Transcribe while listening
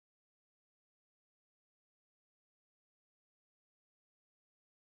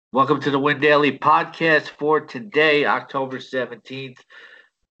Welcome to the Win Daily podcast for today, October 17th,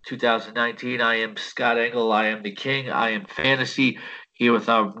 2019. I am Scott Engel. I am the king. I am fantasy here with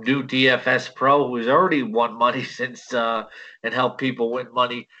our new DFS pro who's already won money since and helped people win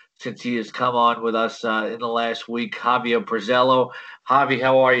money since he has come on with us in the last week, Javier Brazello. Javi,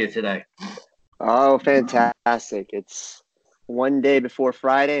 how are you today? Oh, fantastic. It's one day before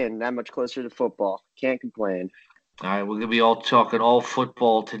Friday and that much closer to football. Can't complain. All right, we're going to be all talking all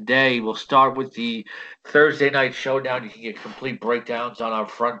football today. We'll start with the Thursday night showdown. You can get complete breakdowns on our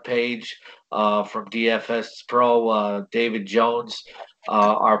front page from DFS Pro, David Jones.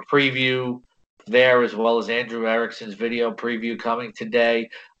 Our preview there, as well as Andrew Erickson's video preview coming today.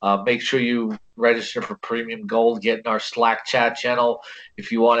 Make sure you register for Premium Gold. Get in our Slack chat channel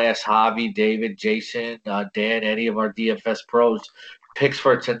if you want to ask Javi, David, Jason, Dan, any of our DFS pros picks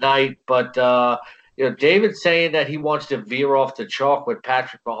for tonight. But David's saying that he wants to veer off the chalk with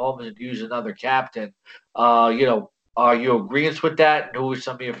Patrick Mahomes and use another captain. Are you agreeing with that? And who are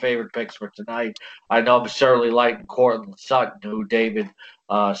some of your favorite picks for tonight? I know I'm certainly liking Cortland Sutton, who David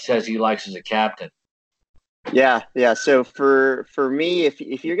says he likes as a captain. Yeah. So for me,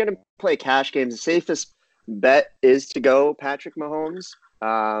 if you're gonna play cash games, the safest bet is to go Patrick Mahomes.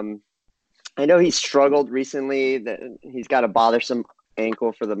 I know he's struggled recently. That he's got a bothersome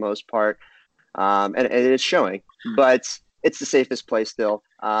ankle for the most part, and it is showing. But it's the safest play still.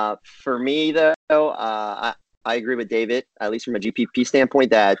 For me, though, I agree with David, at least from a GPP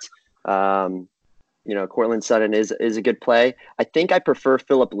standpoint, that Cortland Sutton is a good play. I think I prefer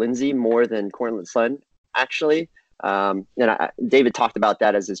Philip Lindsay more than Cortland Sutton, actually. David talked about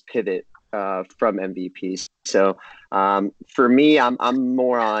that as his pivot from MVP. So for me, I'm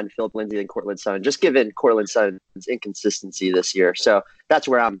more on Philip Lindsay than Cortland Sutton, just given Cortland Sutton's inconsistency this year. So that's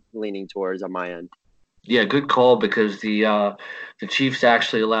where I'm leaning towards on my end. Yeah, good call because the Chiefs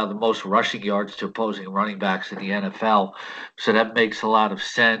actually allow the most rushing yards to opposing running backs in the NFL, so that makes a lot of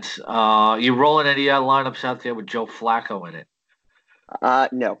sense. You rolling any lineups out there with Joe Flacco in it?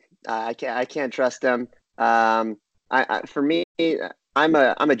 No, I can't trust them. For me, I'm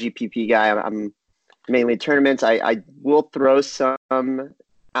a GPP guy. I'm mainly tournaments. I will throw some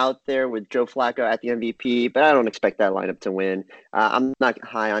out there with Joe Flacco at the MVP, but I don't expect that lineup to win. I'm not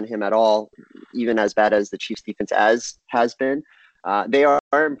high on him at all, even as bad as the Chiefs defense has been. They are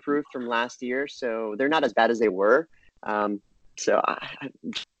improved from last year, so they're not as bad as they were. I'm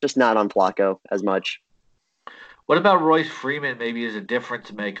just not on Flacco as much. What about Royce Freeman? Maybe as a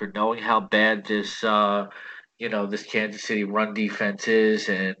difference maker, knowing how bad this Kansas City run defense is,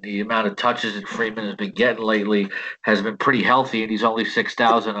 and the amount of touches that Freeman has been getting lately has been pretty healthy, and he's only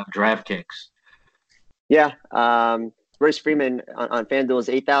 6,000 on DraftKings. Yeah. Royce Freeman on FanDuel is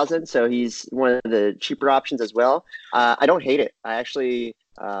 8,000, so he's one of the cheaper options as well. I don't hate it. I actually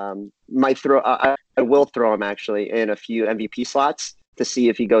might throw. I will throw him actually in a few MVP slots to see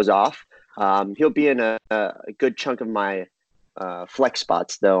if he goes off. He'll be in a good chunk of my flex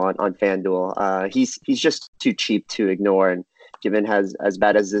spots though on FanDuel. He's just too cheap to ignore, and given as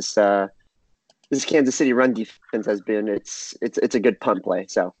bad as this Kansas City run defense has been, it's a good punt play.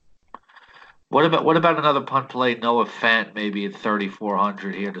 So. What about another punt play? Noah Fant maybe at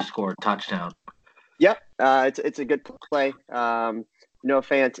 3,400 here to score a touchdown. Yep, it's a good play. Noah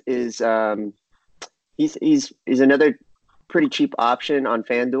Fant is he's another pretty cheap option on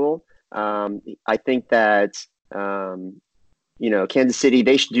FanDuel. I think that Kansas City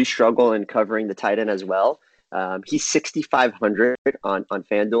they do struggle in covering the tight end as well. He's 6,500 on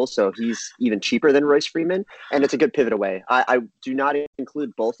FanDuel, so he's even cheaper than Royce Freeman, and it's a good pivot away. I do not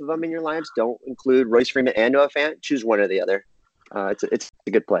include both of them in your lineups. Don't include Royce Freeman and Noah Fant. Choose one or the other. It's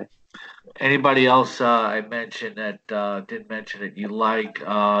a good play. Anybody else I mentioned that didn't mention it you like?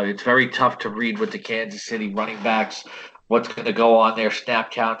 It's very tough to read with the Kansas City running backs what's going to go on their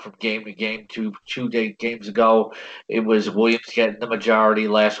snap count from game to game. Two games ago, it was Williams getting the majority.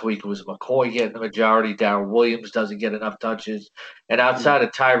 Last week, it was McCoy getting the majority. Darrell Williams doesn't get enough touches. And outside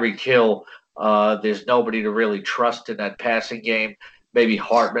of Tyreek Hill, there's nobody to really trust in that passing game. Maybe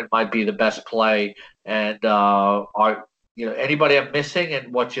Hartman might be the best play. And anybody I'm missing,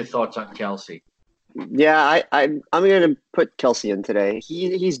 and what's your thoughts on Kelsey? Yeah, I'm going to put Kelsey in today.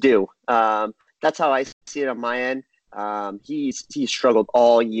 He's due. That's how I see it on my end. He's struggled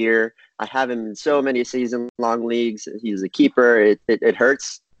all year. I have him in so many season-long leagues. He's a keeper. It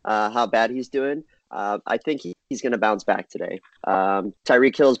hurts how bad he's doing. I think he's going to bounce back today.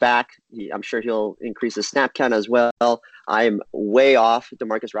 Tyreek Hill's back. I'm sure he'll increase the snap count as well. I'm way off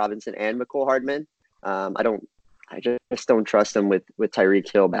Demarcus Robinson and McCole Hardman. I just don't trust him with Tyreek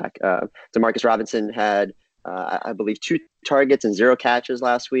Hill back. Demarcus Robinson had I believe 2 targets and 0 catches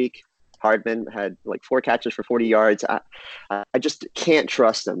last week. Hardman had like 4 catches for 40 yards. I just can't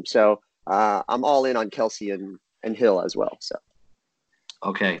trust them. So I'm all in on Kelsey and Hill as well. So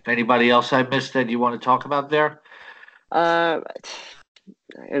Okay. Anybody else I missed that you want to talk about there? uh,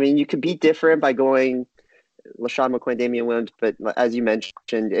 I mean, you could be different by going LaShawn McCoy, Damian Williams, but as you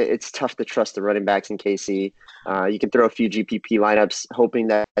mentioned, it's tough to trust the running backs in KC. You can throw a few GPP lineups, hoping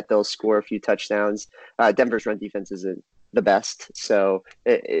that they'll score a few touchdowns. Denver's run defense isn't the best, so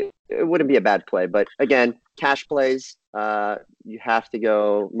it wouldn't be a bad play. But again, cash plays, you have to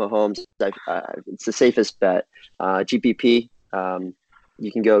go Mahomes. It's the safest bet. GPP,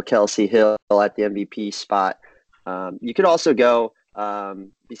 you can go Kelsey Hill at the MVP spot. You could also go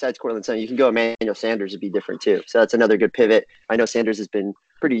besides Cortland Sutton, you can go Emmanuel Sanders would be different too. So that's another good pivot. I know Sanders has been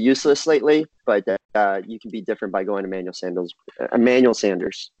pretty useless lately, but you can be different by going Emmanuel Sanders. Emmanuel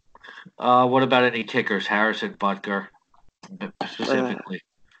Sanders. What about any kickers? Harrison Butker specifically.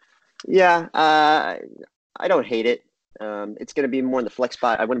 Yeah, I don't hate it. It's going to be more in the flex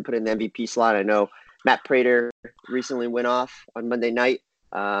spot. I wouldn't put it in the MVP slot. I know Matt Prater recently went off on Monday night,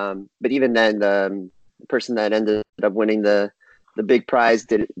 but even then, the person that ended up winning the big prize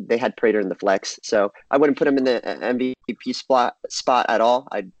they had Prater in the flex, so I wouldn't put him in the MVP spot at all.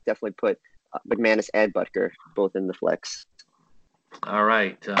 I'd definitely put McManus and Butker both in the flex. All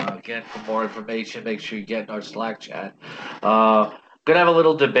right. Again, for more information, make sure you get in our Slack chat. Gonna have a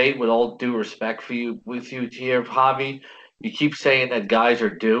little debate with all due respect with you here, Javi. You keep saying that guys are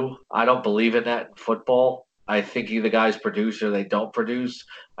due. I don't believe in that in football. I think either guys produce or they don't produce.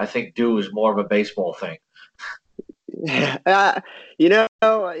 I think due is more of a baseball thing. You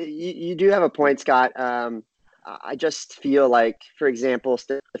do have a point, Scott. I just feel like, for example,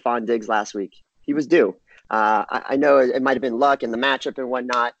 Stephon Diggs last week, he was due. I know it might have been luck in the matchup and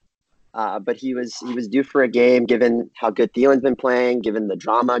whatnot, but he was due for a game given how good Thielen's been playing, given the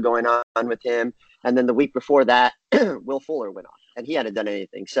drama going on with him. And then the week before that, Will Fuller went off, and he hadn't done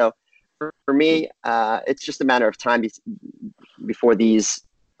anything. So for me, it's just a matter of time before these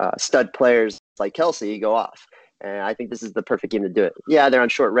stud players like Kelsey go off. And I think this is the perfect game to do it. Yeah, they're on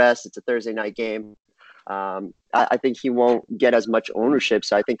short rest. It's a Thursday night game. I think he won't get as much ownership.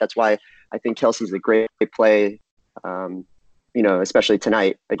 So I think that's why I think Kelsey's a great play, especially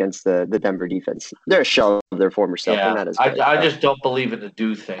tonight against the Denver defense. They're a shell of their former self. Yeah, They're not as good. I just don't believe in the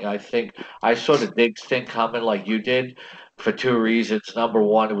do thing. I think I saw the Diggs thing coming like you did for two reasons. Number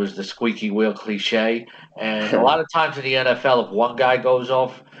one, it was the squeaky wheel cliche. And a lot of times in the NFL, if one guy goes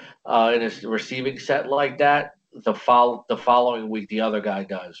off in a receiving set like that, the following week the other guy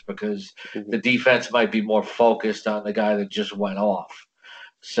does because the defense might be more focused on the guy that just went off.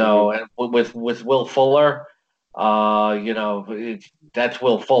 So and with Will Fuller, that's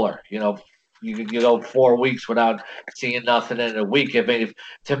Will Fuller. You go 4 weeks without seeing nothing in a week. I mean,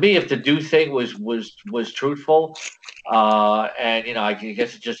 to me, if the do thing was truthful, and I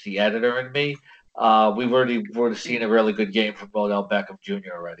guess it's just the editor in me, we would have seen a really good game from Odell Beckham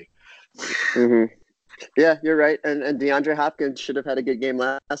Jr. already. Mm-hmm. Yeah, you're right. And DeAndre Hopkins should have had a good game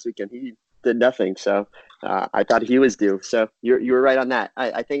last weekend. He did nothing, so I thought he was due. So you were right on that.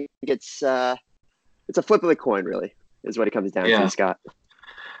 I think it's a flip of the coin, really, is what it comes down to, Scott.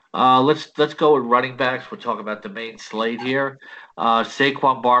 Let's go with running backs. We'll talk about the main slate here.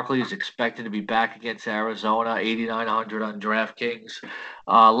 Saquon Barkley is expected to be back against Arizona, 8,900 on DraftKings.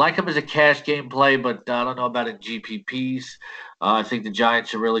 Like him as a cash game play, but I don't know about in GPPs. I think the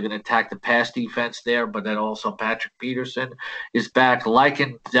Giants are really going to attack the pass defense there, but then also Patrick Peterson is back.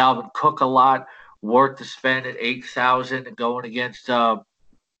 Liking Dalvin Cook a lot, worth to spend at 8,000 going against a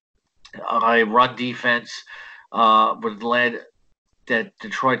run defense with led that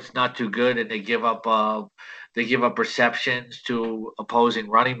Detroit's not too good, and they give up receptions to opposing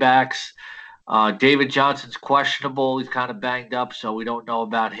running backs. David Johnson's questionable; he's kind of banged up, so we don't know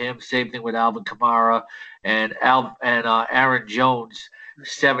about him. Same thing with Alvin Kamara and Aaron Jones,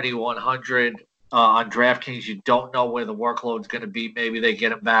 7,100 on DraftKings. You don't know where the workload's going to be. Maybe they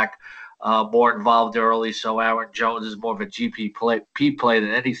get him back more involved early, so Aaron Jones is more of a GP play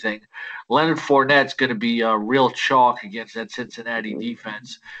than anything. Leonard Fournette's going to be a real chalk against that Cincinnati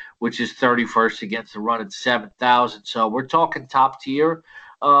defense, which is 31st against the run at 7,000. So we're talking top tier.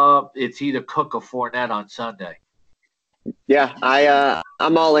 It's either Cook or Fournette on Sunday. Yeah,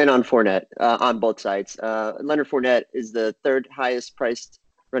 I'm all in on Fournette on both sides. Leonard Fournette is the third highest priced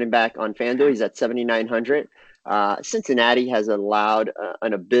running back on FanDuel. He's at 7,900. Cincinnati has allowed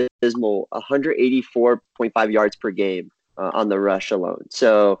an abysmal 184.5 yards per game on the rush alone.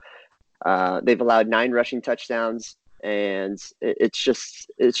 So they've allowed 9 rushing touchdowns and it's just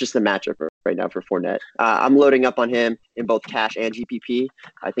a matchup right now for Fournette. I'm loading up on him in both cash and GPP.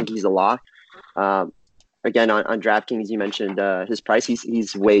 I think he's a lock. Um, Again, on DraftKings, you mentioned his price.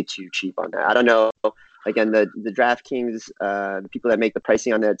 He's way too cheap on that. I don't know. Again, the DraftKings, the people that make the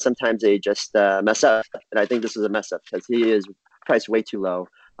pricing on that, sometimes they just mess up, and I think this is a mess up because he is priced way too low.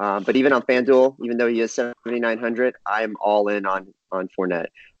 But even on FanDuel, even though he is 7,900, I'm all in on Fournette.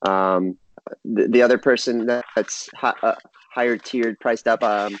 The other person that's higher tiered, priced up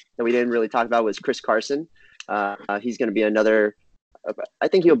that we didn't really talk about was Chris Carson. He's going to be another. I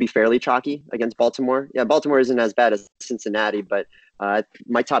think he'll be fairly chalky against Baltimore. Yeah, Baltimore isn't as bad as Cincinnati, but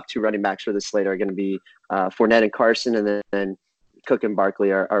my top two running backs for this slate are going to be Fournette and Carson, and then Cook and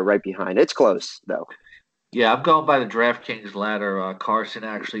Barkley are right behind. It's close, though. Yeah, I'm going by the DraftKings ladder. Carson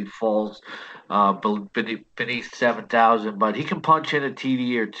actually falls beneath 7,000, but he can punch in a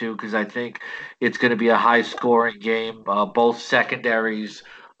TD or two because I think it's going to be a high scoring game. Both secondaries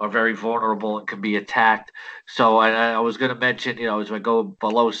are very vulnerable and can be attacked. So I was going to mention, as I go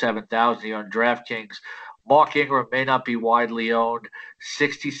below 7,000 here on DraftKings, Mark Ingram may not be widely owned,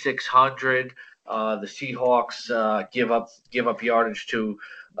 6,600. The Seahawks give up yardage to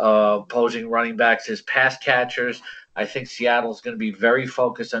opposing running backs as pass catchers. I think Seattle is going to be very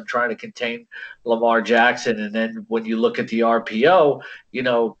focused on trying to contain Lamar Jackson. And then when you look at the RPO,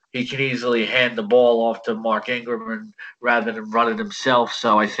 he can easily hand the ball off to Mark Ingram rather than run it himself.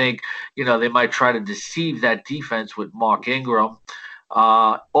 So I think, they might try to deceive that defense with Mark Ingram.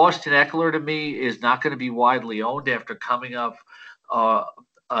 Austin Eckler, to me, is not going to be widely owned after coming up uh,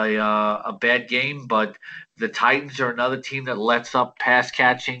 a bad game, but the Titans are another team that lets up pass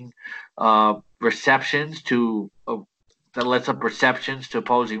catching receptions to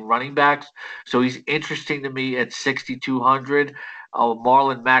opposing running backs. So he's interesting to me at 6,200.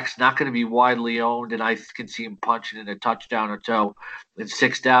 Marlon Mack's not going to be widely owned, and I can see him punching in a touchdown or two in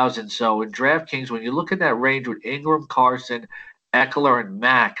 6,000. So in DraftKings, when you look at that range with Ingram, Carson, Eckler, and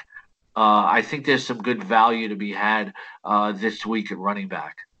Mack, I think there's some good value to be had this week at running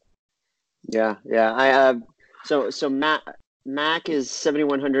back. Yeah, yeah. So Mac is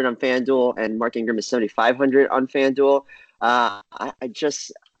 7,100 on FanDuel, and Mark Ingram is 7,500 on FanDuel.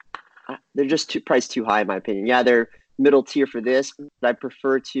 They're just priced too high in my opinion. Yeah, they're middle tier for this, but I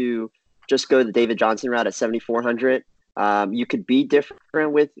prefer to just go the David Johnson route at 7,400. You could be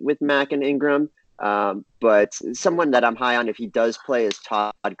different with Mac and Ingram. But someone that I'm high on if he does play is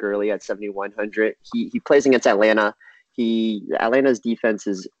Todd Gurley at 7,100. He plays against Atlanta. Atlanta's defense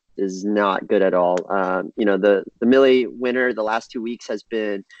is not good at all. The Millie winner the last 2 weeks has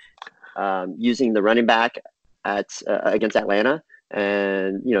been using the running back against Atlanta,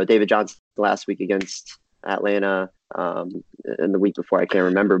 and David Johnson last week against Atlanta, and the week before I can't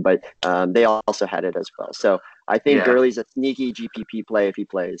remember, but they also had it as well. So I think Gurley's a sneaky GPP play if he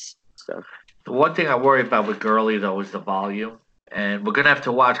plays. So. The one thing I worry about with Gurley, though, is the volume. And we're going to have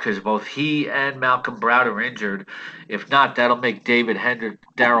to watch because both he and Malcolm Brown are injured. If not, that'll make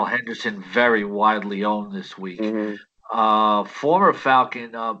Darrell Henderson very widely owned this week. Mm-hmm. Former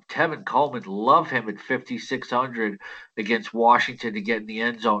Falcon, Tevin Coleman, love him at 5,600 against Washington to get in the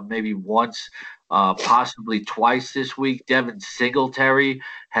end zone maybe once, possibly twice this week. Devin Singletary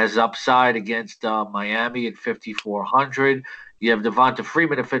has upside against Miami at 5,400. You have Devonta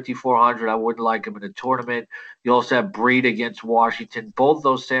Freeman at 5,400. I wouldn't like him in a tournament. You also have Breed against Washington. Both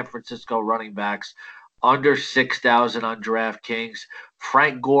those San Francisco running backs under 6,000 on DraftKings.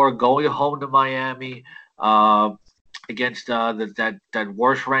 Frank Gore going home to Miami against that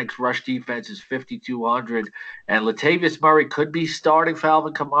worst ranked rush defense is 5,200. And Latavius Murray could be starting for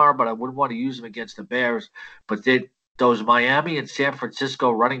Alvin Kamara, but I wouldn't want to use him against the Bears. But those Miami and San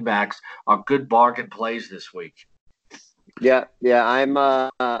Francisco running backs are good bargain plays this week. Yeah. I'm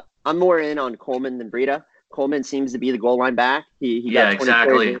more in on Coleman than Breida. Coleman seems to be the goal line back. He got 20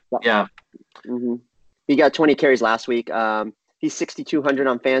 exactly. Carries. Yeah. Mm-hmm. He got 20 carries last week. He's 6,200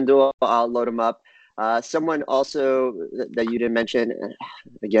 on FanDuel. I'll load him up. Someone also that you didn't mention,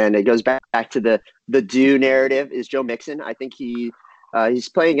 again, it goes back to the do narrative, is Joe Mixon. I think he's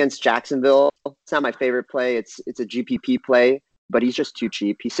playing against Jacksonville. It's not my favorite play. It's a GPP play, but he's just too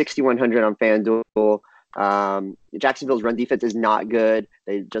cheap. He's 6,100 on FanDuel. Jacksonville's run defense is not good.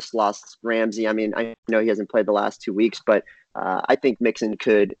 They just lost Ramsey. I mean, I know he hasn't played the last 2 weeks, but I think Mixon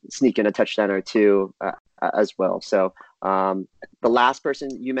could sneak in a touchdown or two as well. So the last person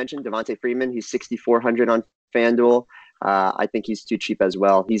you mentioned, Devonta Freeman, he's 6,400 on FanDuel. I think he's too cheap as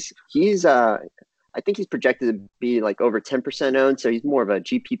well. I think he's projected to be like over 10% owned, so he's more of a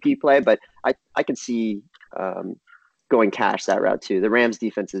GPP play, but I can see going cash that route too. The Rams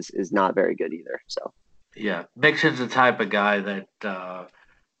defense is not very good either. So Yeah, Mixon's the type of guy that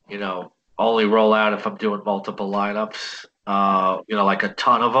only roll out if I'm doing multiple lineups. Like a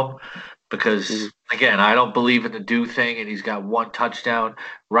ton of them, Hmm. because again, I don't believe in the do thing, and he's got one touchdown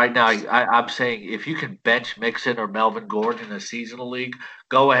right now. I'm saying if you can bench Mixon or Melvin Gordon in a seasonal league,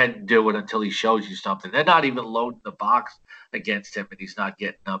 go ahead and do it until he shows you something. They're not even loading the box against him, and he's not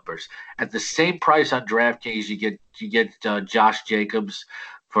getting numbers at the same price on DraftKings. You get Josh Jacobs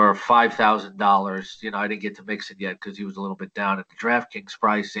for $5,000. I didn't get to mix it yet because he was a little bit down at the DraftKings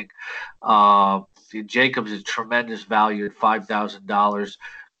pricing. Uh, Jacobs is tremendous value at $5,000.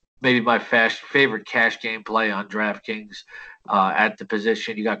 Maybe my favorite cash game play on DraftKings at the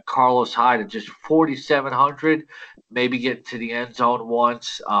position. You got Carlos Hyde at just 4,700. Maybe get to the end zone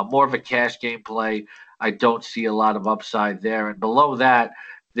once. More of a cash game play. I don't see a lot of upside there. And below that,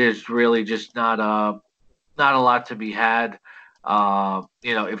 there's really just not a lot to be had.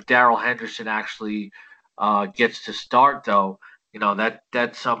 If Darrell Henderson actually gets to start, though,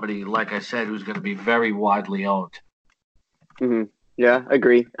 that's somebody, like I said, who's going to be very widely owned. Hmm. Yeah,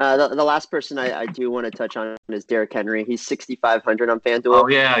 agree. The last person I do want to touch on is Derrick Henry. He's 6,500 on FanDuel. Oh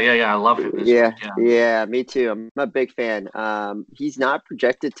yeah, yeah, yeah. I love him this Yeah, week. Yeah. yeah, me too. I'm a big fan. He's not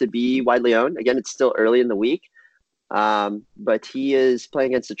projected to be widely owned. Again, it's still early in the week. But he is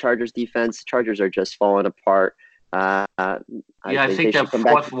playing against the Chargers defense. The Chargers are just falling apart. I Yeah, I think they think they're should come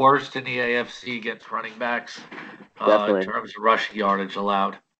back. fourth worst in the AFC against running backs in Definitely. terms of rushing yardage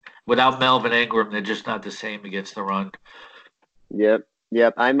allowed. Without Melvin Ingram, they're just not the same against the run. Yep.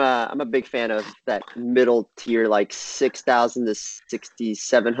 Yep. I'm a big fan of that middle tier, like 6,000 to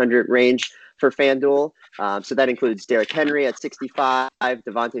 6,700 range for FanDuel. So that includes Derrick Henry at 65,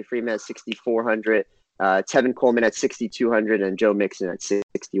 Devontae Freeman at 6,400, Tevin Coleman at 6,200, and Joe Mixon at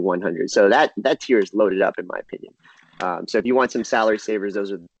 6,100. So that tier is loaded up, in my opinion. So if you want some salary savers,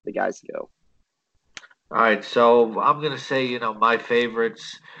 those are the guys to go. All right, so I'm gonna say, my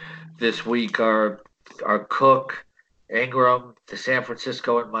favorites this week are Cook, Ingram, the San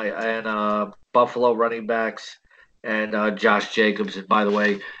Francisco and Buffalo running backs, and Josh Jacobs. And by the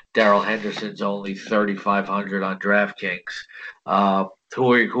way, Darrell Henderson's only 3,500 on DraftKings.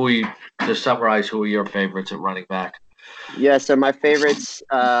 To summarize, who are your favorites at running back? Yeah, so my favorites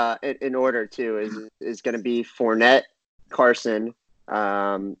in order too is going to be Fournette, Carson,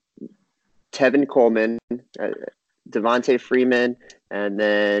 um, Tevin Coleman, Devontae Freeman, and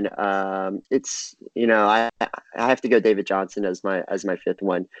then I have to go David Johnson as my fifth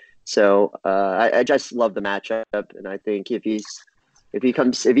one. So I just love the matchup, and I think if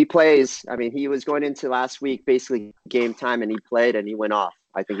he plays, I mean he was going into last week basically game time, and he played and he went off.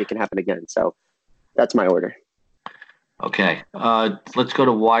 I think it can happen again. So that's my order. Okay, let's go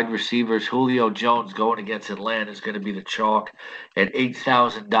to wide receivers. Julio Jones going against Atlanta is going to be the chalk at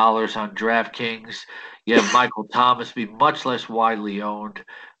 $8,000 on DraftKings. You have Michael Thomas be much less widely owned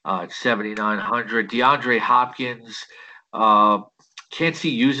at 7,900. DeAndre Hopkins, uh, can't see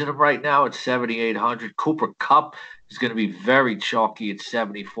using him right now at 7,800. Cooper Kupp is going to be very chalky at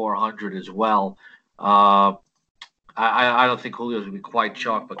 7,400 as well. Uh, I don't think Julio's going to be quite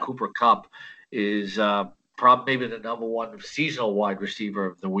chalk, but Cooper Kupp is probably maybe the number one seasonal wide receiver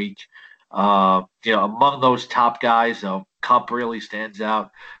of the week. Among those top guys, Kupp really stands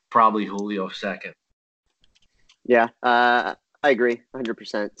out. Probably Julio second. Yeah, I agree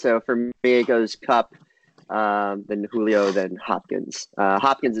 100%. So for me, it goes Cup, then Julio, then Hopkins.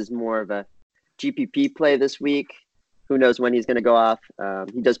 Hopkins is more of a GPP play this week. Who knows when he's going to go off?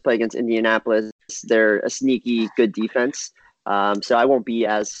 He does play against Indianapolis. They're a sneaky good defense, so I won't be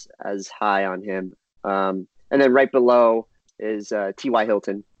as high on him. And then right below is T.Y.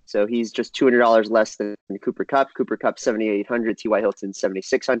 Hilton. So he's just $200 less than Cooper Kupp. Cooper Kupp 7,800. T.Y. Hilton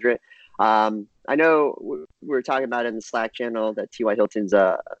 7,600. I know we were talking about it in the Slack channel that T.Y. Hilton's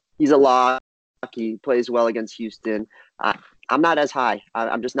he's a lock. He plays well against Houston. I'm not as high.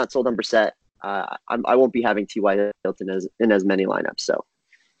 I'm just not sold on Brissett. I won't be having T.Y. Hilton in as many lineups. So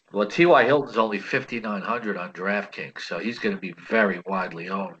Well, T.Y. Hilton's only 5,900 on DraftKings, so he's going to be very widely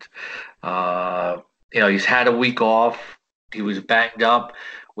owned. Uh, he's had a week off. He was banged up.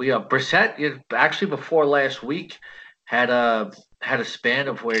 Brissett actually before last week had a span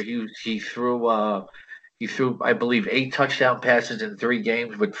of where he threw I believe 8 touchdown passes in 3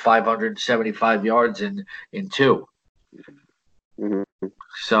 games with 575 yards in two. mhm.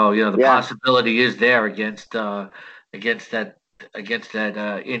 So the Yeah, possibility is there against that against that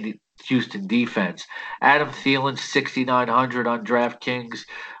Houston defense. Adam Thielen 6,900 on DraftKings.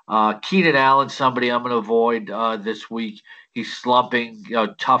 Keenan Allen, somebody I'm going to avoid this week. He's slumping.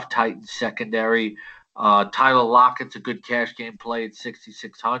 Tough Titans secondary. Tyler Lockett's a good cash game play at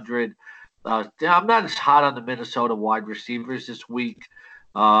 6,600. I'm not as hot on the Minnesota wide receivers this week.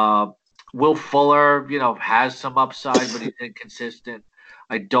 Uh, Will Fuller, has some upside, but he's inconsistent.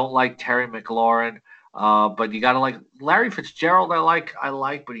 I don't like Terry McLaurin, but you got to like Larry Fitzgerald. I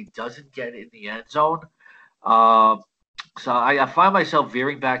like, but he doesn't get in the end zone. Uh, so I find myself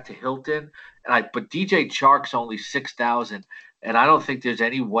veering back to Hilton, but DJ Chark's only 6,000, and I don't think there's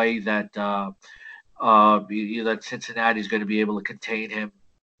any way that that Cincinnati's going to be able to contain him.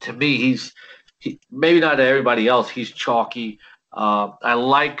 To me, maybe not to everybody else. He's chalky. I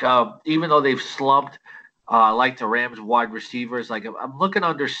like, even though they've slumped. I like the Rams wide receivers. Like I'm looking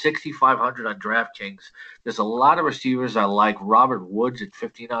under 6,500 on DraftKings. There's a lot of receivers I like. Robert Woods at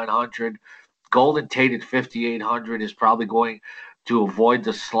 5,900. Golden Tate at 5,800 is probably going to avoid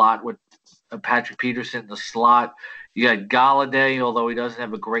the slot with Patrick Peterson in the slot. You got Galladay, although he doesn't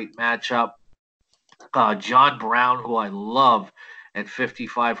have a great matchup. John Brown, who I love, at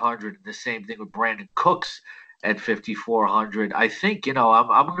 5,500. The same thing with Brandon Cooks at 5,400. I think I'm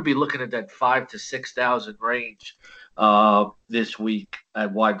going to be looking at that 5 to 6,000 range this week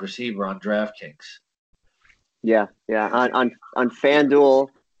at wide receiver on DraftKings. Yeah, yeah. On FanDuel,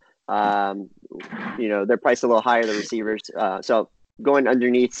 they're priced a little higher, the receivers. So going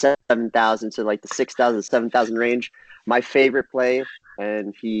underneath 7,000 to like the 6,000, 7,000 range. My favorite play,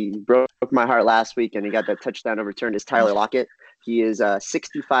 and he broke my heart last week, and he got that touchdown overturned, is Tyler Lockett. He is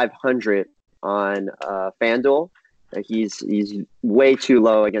 6,500 on FanDuel. He's way too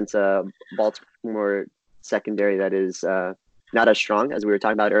low against a Baltimore secondary that is not as strong as we were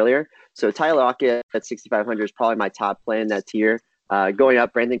talking about earlier. So Tyler Lockett at 6,500 is probably my top play in that tier. Going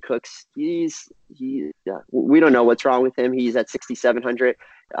up, Brandon Cooks. We don't know what's wrong with him. He's at 6,700.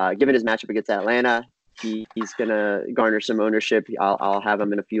 Given his matchup against Atlanta, he's gonna garner some ownership. I'll have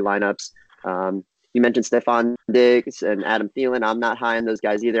him in a few lineups. You mentioned Stephon Diggs and Adam Thielen. I'm not high on those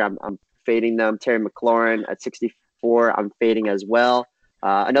guys either. I'm fading them. Terry McLaurin at 64. I'm fading as well.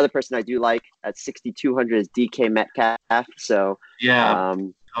 Another person I do like at 6,200 is DK Metcalf. So yeah.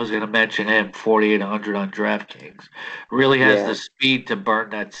 I was going to mention him, 4,800 on DraftKings. Really has the speed to burn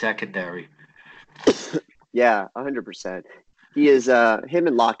that secondary. Yeah, 100%. He is him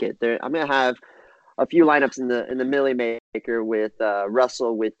and Lockett. I'm going to have a few lineups in the Millie Maker with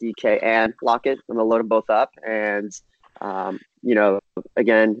Russell, with DK and Lockett. I'm going to load them both up, and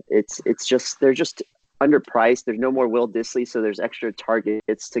again, it's just they're just underpriced. There's no more Will Dissly, so there's extra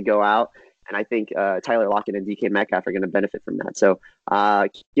targets to go out. And I think Tyler Lockett and DK Metcalf are going to benefit from that. So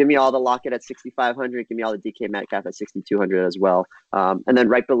give me all the Lockett at 6,500. Give me all the DK Metcalf at 6,200 as well. And then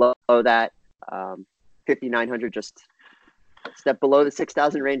right below that, 5,900, just step below the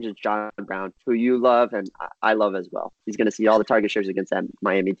 6,000 range, is John Brown, who you love and I love as well. He's going to see all the target shares against that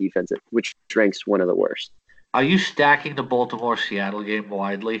Miami defense, which ranks one of the worst. Are you stacking the Baltimore-Seattle game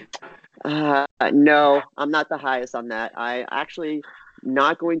widely? No, I'm not the highest on that. I actually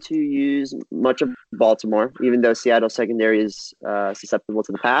not going to use much of Baltimore, even though Seattle's secondary is susceptible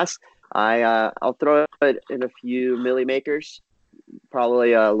to the pass. I'll throw it in a few milli makers,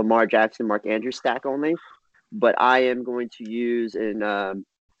 probably Lamar Jackson, Mark Andrews stack only. But I am going to use in a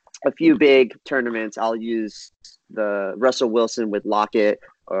few big tournaments. I'll use the Russell Wilson with Lockett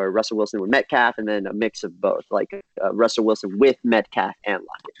or Russell Wilson with Metcalf, and then a mix of both, like Russell Wilson with Metcalf and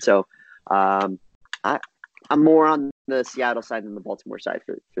Lockett. So I'm more on the Seattle side than the Baltimore side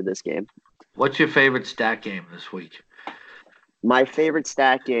for this game. What's your favorite stack game this week? My favorite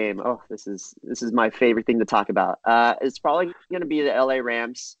stack game. Oh, this is my favorite thing to talk about. It's probably going to be the LA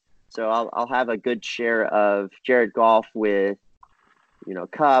Rams. So I'll have a good share of Jared Goff with,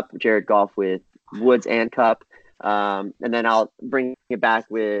 Kupp, Jared Goff with Woods and Kupp, and then I'll bring it back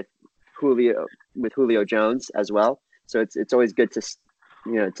with Julio Jones as well. So it's always good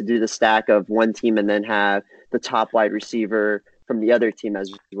to do the stack of one team and then have the top wide receiver from the other team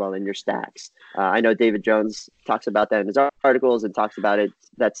as well in your stacks. I know David Jones talks about that in his articles and talks about it.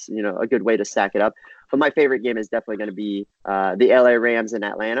 That's, a good way to stack it up. But my favorite game is definitely going to be the LA Rams in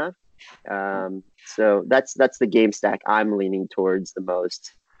Atlanta. So that's the game stack I'm leaning towards the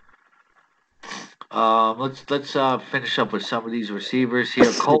most. Let's finish up with some of these receivers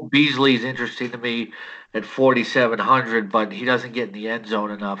here. Cole Beasley is interesting to me at 4,700, but he doesn't get in the end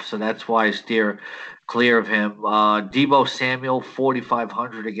zone enough, so that's why I steer clear of him. Deebo Samuel,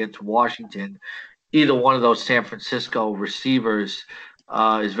 4,500 against Washington. Either one of those San Francisco receivers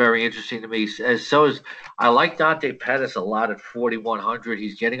is very interesting to me. I like Dante Pettis a lot at 4,100.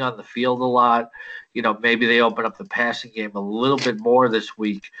 He's getting on the field a lot. Maybe they open up the passing game a little bit more this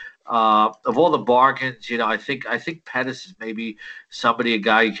week. Of all the bargains, I think Pettis is maybe a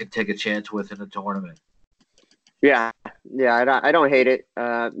guy you can take a chance with in a tournament. Yeah, yeah, I don't hate it.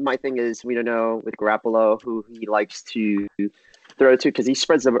 My thing is we don't know with Garoppolo who he likes to throw to because he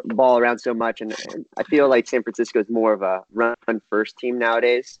spreads the ball around so much, and I feel like San Francisco is more of a run first team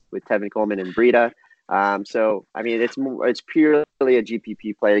nowadays with Tevin Coleman and Breida. So I mean, it's purely a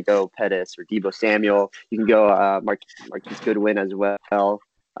GPP play to go Pettis or Debo Samuel. You can go Marquise Goodwin as well.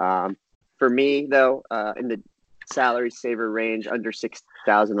 For me though, in the salary saver range under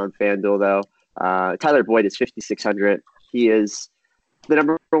 6,000 on FanDuel though. Tyler Boyd is 5,600. He is the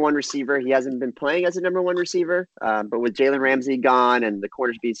number one receiver. He hasn't been playing as a number one receiver, but with Jalen Ramsey gone and the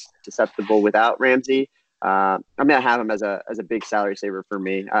corners being susceptible without Ramsey, I'm gonna have him as a big salary saver for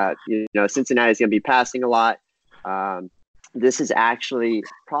me. Cincinnati's gonna be passing a lot. This is actually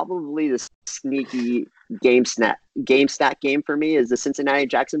probably the sneaky game stack game for me is the Cincinnati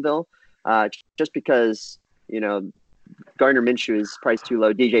Jacksonville, just because Gardner Minshew is priced too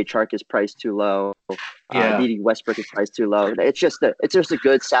low. DJ Chark is priced too low. Yeah. Dede Westbrook is priced too low. It's just a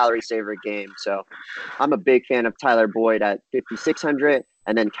good salary saver game. So I'm a big fan of Tyler Boyd at 5,600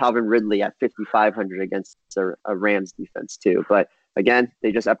 and then Calvin Ridley at 5,500 against a Rams defense too. But again,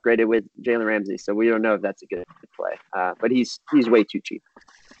 they just upgraded with Jalen Ramsey, so we don't know if that's a good play. But he's way too cheap.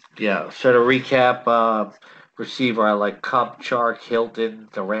 Yeah. So to recap, receiver, I like Cup, Chark, Hilton,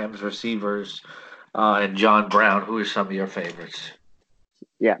 the Rams receivers, and John Brown. Who are some of your favorites?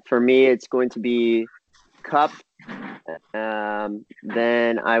 Yeah, for me, it's going to be Cup.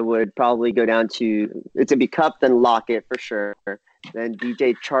 Then I would probably go down to it's gonna be Cup, then Lockett for sure. Then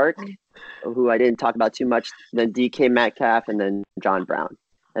DJ Chark, who I didn't talk about too much. Then DK Metcalf, and then John Brown.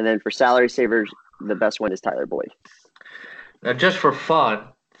 And then for salary savers, the best one is Tyler Boyd. Now, just for fun,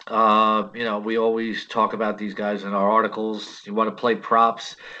 we always talk about these guys in our articles. You want to play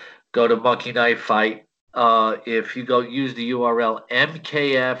props, go to Monkey Knife Fight. If you go use the URL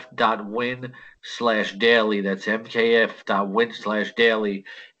mkf.win/daily, that's mkf.win/daily,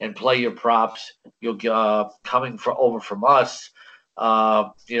 and play your props, you'll get coming over from us,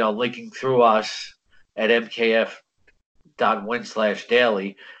 linking through us at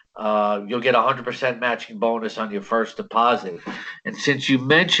mkf.win/daily. You'll get 100% matching bonus on your first deposit. And since you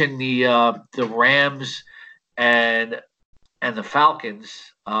mentioned the Rams and the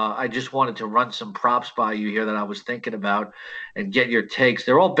Falcons, I just wanted to run some props by you here that I was thinking about and get your takes.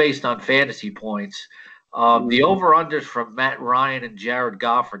 They're all based on fantasy points. The over-unders from Matt Ryan and Jared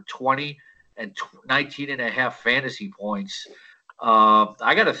Goff are 20 and 19 and a half fantasy points.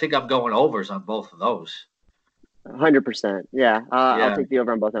 I got to think I'm going overs on both of those. 100%. Yeah, I'll take the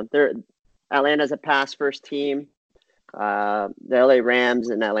over on both of them. Atlanta's a pass first team. The LA Rams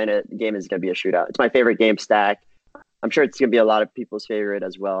and Atlanta game is going to be a shootout. It's my favorite game stack. I'm sure it's going to be a lot of people's favorite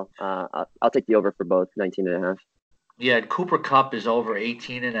as well. I'll take the over for both, 19 and a half. Yeah, Cooper Kupp is over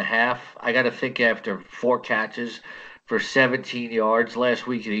 18 and a half. I got to think after 4 catches for 17 yards last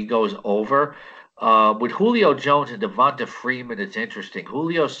week, he goes over. With Julio Jones and Devonta Freeman, it's interesting.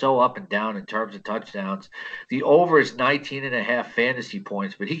 Julio's so up and down in terms of touchdowns. The over is 19 and a half fantasy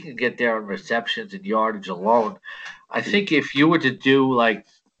points, but he can get there on receptions and yardage alone. I think if you were to do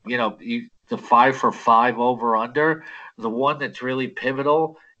the 5 for 5 over under, the one that's really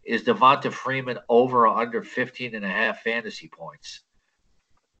pivotal is Devonta Freeman over or under 15 and a half fantasy points.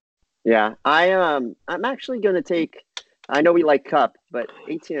 Yeah, I'm actually going to take. I know we like Kupp, but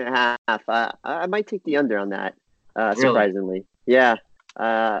 18 and a half. I might take the under on that. Surprisingly, yeah.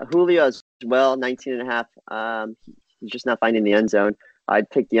 Julio as well, 19 and a half. He's just not finding the end zone. I'd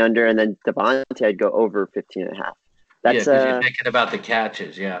take the under, and then Devontae, I'd go over 15 and a half. That's because you're thinking about the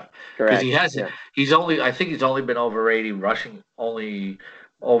catches, yeah. Correct. Because he hasn't. Yeah. I think he's only been over 80 rushing, only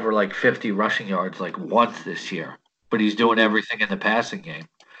over like 50 rushing yards like once this year. But he's doing everything in the passing game.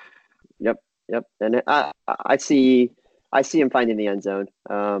 Yep. And I see him finding the end zone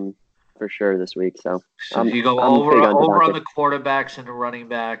for sure this week. So you go over on the quarterbacks and the running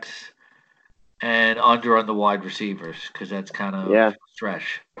backs, and under on the wide receivers because that's kind of a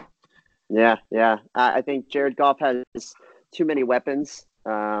stretch. Yeah. I think Jared Goff has too many weapons.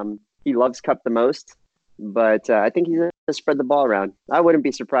 He loves Kupp the most, but I think he's going to spread the ball around. I wouldn't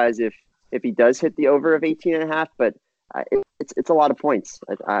be surprised if he does hit the over of 18 and a half, but it's a lot of points.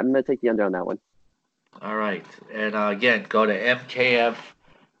 I'm going to take the under on that one. All right. And again, go to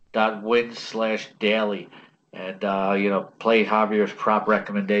mkf.win/daily and, play Javier's prop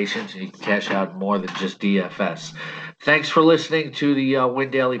recommendations, and you can cash out more than just DFS. Thanks for listening to the Win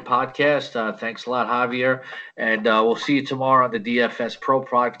Daily podcast. Thanks a lot, Javier. And we'll see you tomorrow on the DFS Pro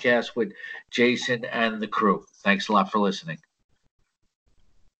podcast with Jason and the crew. Thanks a lot for listening.